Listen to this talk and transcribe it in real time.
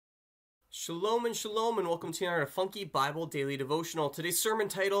Shalom and welcome to our Funky Bible Daily Devotional. Today's sermon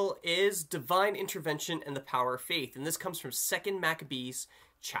title is Divine Intervention and the Power of Faith, and this comes from 2 Maccabees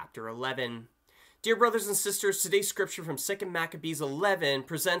chapter 11. Dear brothers and sisters, today's scripture from 2 Maccabees 11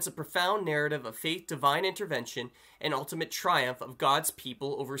 presents a profound narrative of faith, divine intervention, and ultimate triumph of God's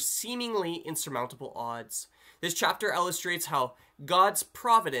people over seemingly insurmountable odds. This chapter illustrates how God's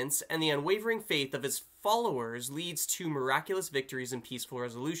providence and the unwavering faith of his followers leads to miraculous victories and peaceful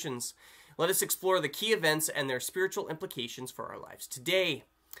resolutions. Let us explore the key events and their spiritual implications for our lives today.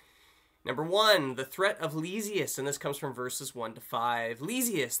 Number 1, the threat of Lysias, and this comes from verses 1 to 5.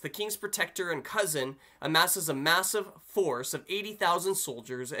 Lysias, the king's protector and cousin, amasses a massive force of 80,000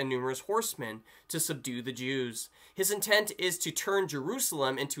 soldiers and numerous horsemen to subdue the Jews. His intent is to turn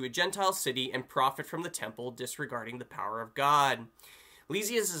Jerusalem into a Gentile city and profit from the temple, disregarding the power of God.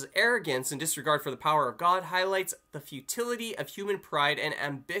 Lysias' arrogance and disregard for the power of God highlights the futility of human pride and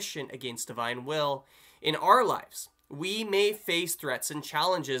ambition against divine will. In our lives, we may face threats and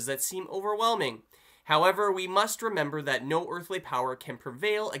challenges that seem overwhelming. However, we must remember that no earthly power can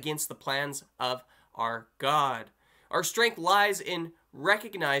prevail against the plans of our God. Our strength lies in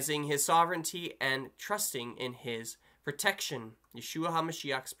recognizing his sovereignty and trusting in his protection, Yeshua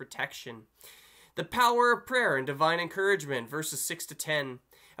HaMashiach's protection. The power of prayer and divine encouragement, verses 6 to 10.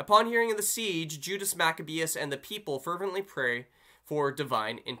 Upon hearing of the siege, Judas Maccabeus and the people fervently pray for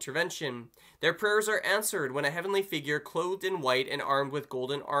divine intervention. Their prayers are answered when a heavenly figure clothed in white and armed with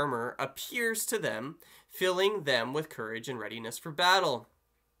golden armor appears to them, filling them with courage and readiness for battle.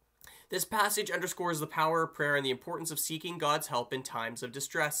 This passage underscores the power of prayer and the importance of seeking God's help in times of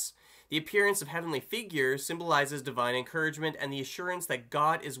distress. The appearance of heavenly figures symbolizes divine encouragement and the assurance that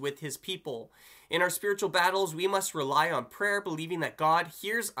God is with his people. In our spiritual battles, we must rely on prayer, believing that God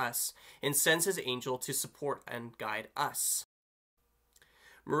hears us and sends his angel to support and guide us.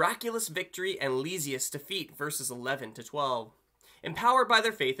 Miraculous victory and Lysias defeat, verses 11 to 12. Empowered by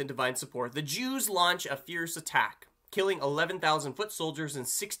their faith and divine support, the Jews launch a fierce attack, killing 11,000 foot soldiers and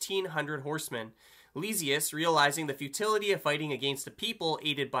 1,600 horsemen. Lysias, realizing the futility of fighting against a people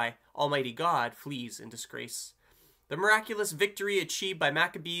aided by Almighty God, flees in disgrace. The miraculous victory achieved by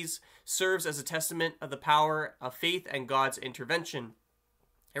Maccabees serves as a testament of the power of faith and God's intervention.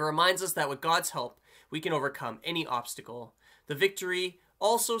 It reminds us that with God's help, we can overcome any obstacle. The victory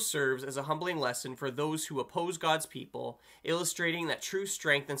also serves as a humbling lesson for those who oppose God's people, illustrating that true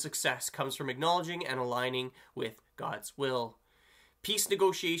strength and success comes from acknowledging and aligning with God's will. Peace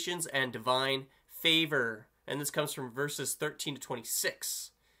negotiations and divine favor, and this comes from verses 13 to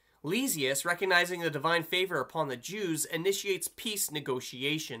 26. Lysias, recognizing the divine favor upon the Jews, initiates peace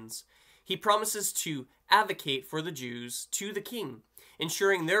negotiations. He promises to advocate for the Jews to the king,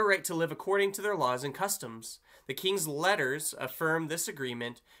 ensuring their right to live according to their laws and customs. The king's letters affirm this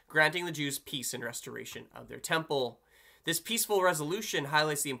agreement, granting the Jews peace and restoration of their temple. This peaceful resolution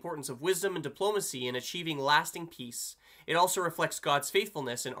highlights the importance of wisdom and diplomacy in achieving lasting peace. It also reflects God's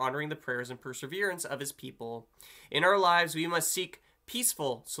faithfulness in honoring the prayers and perseverance of his people. In our lives, we must seek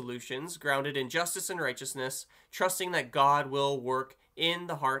peaceful solutions grounded in justice and righteousness, trusting that God will work in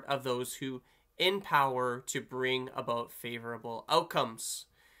the heart of those who in power to bring about favorable outcomes.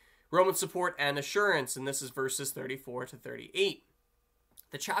 Roman support and assurance, and this is verses 34 to 38.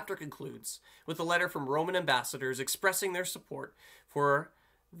 The chapter concludes with a letter from Roman ambassadors expressing their support for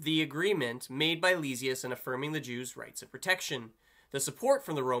the agreement made by Lysias and affirming the Jews' rights and protection. The support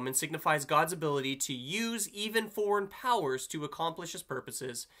from the Romans signifies God's ability to use even foreign powers to accomplish his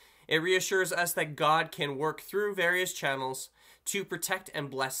purposes. It reassures us that God can work through various channels to protect and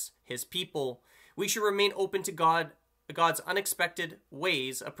bless his people. We should remain open to God's unexpected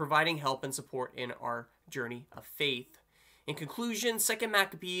ways of providing help and support in our journey of faith. In conclusion, 2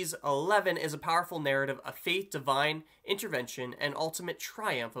 Maccabees 11 is a powerful narrative of faith, divine intervention, and ultimate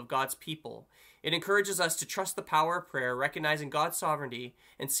triumph of God's people. It encourages us to trust the power of prayer, recognizing God's sovereignty,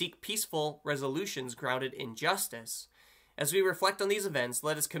 and seek peaceful resolutions grounded in justice. As we reflect on these events,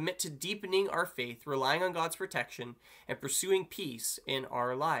 let us commit to deepening our faith, relying on God's protection, and pursuing peace in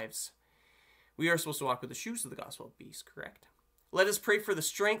our lives. We are supposed to walk with the shoes of the gospel of peace, correct? Let us pray for the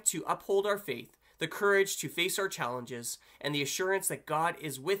strength to uphold our faith, the courage to face our challenges, and the assurance that God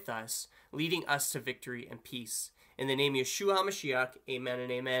is with us, leading us to victory and peace. In the name of Yeshua HaMashiach, amen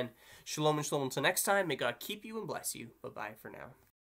and amen. Shalom and shalom until next time. May God keep you and bless you. Bye-bye for now.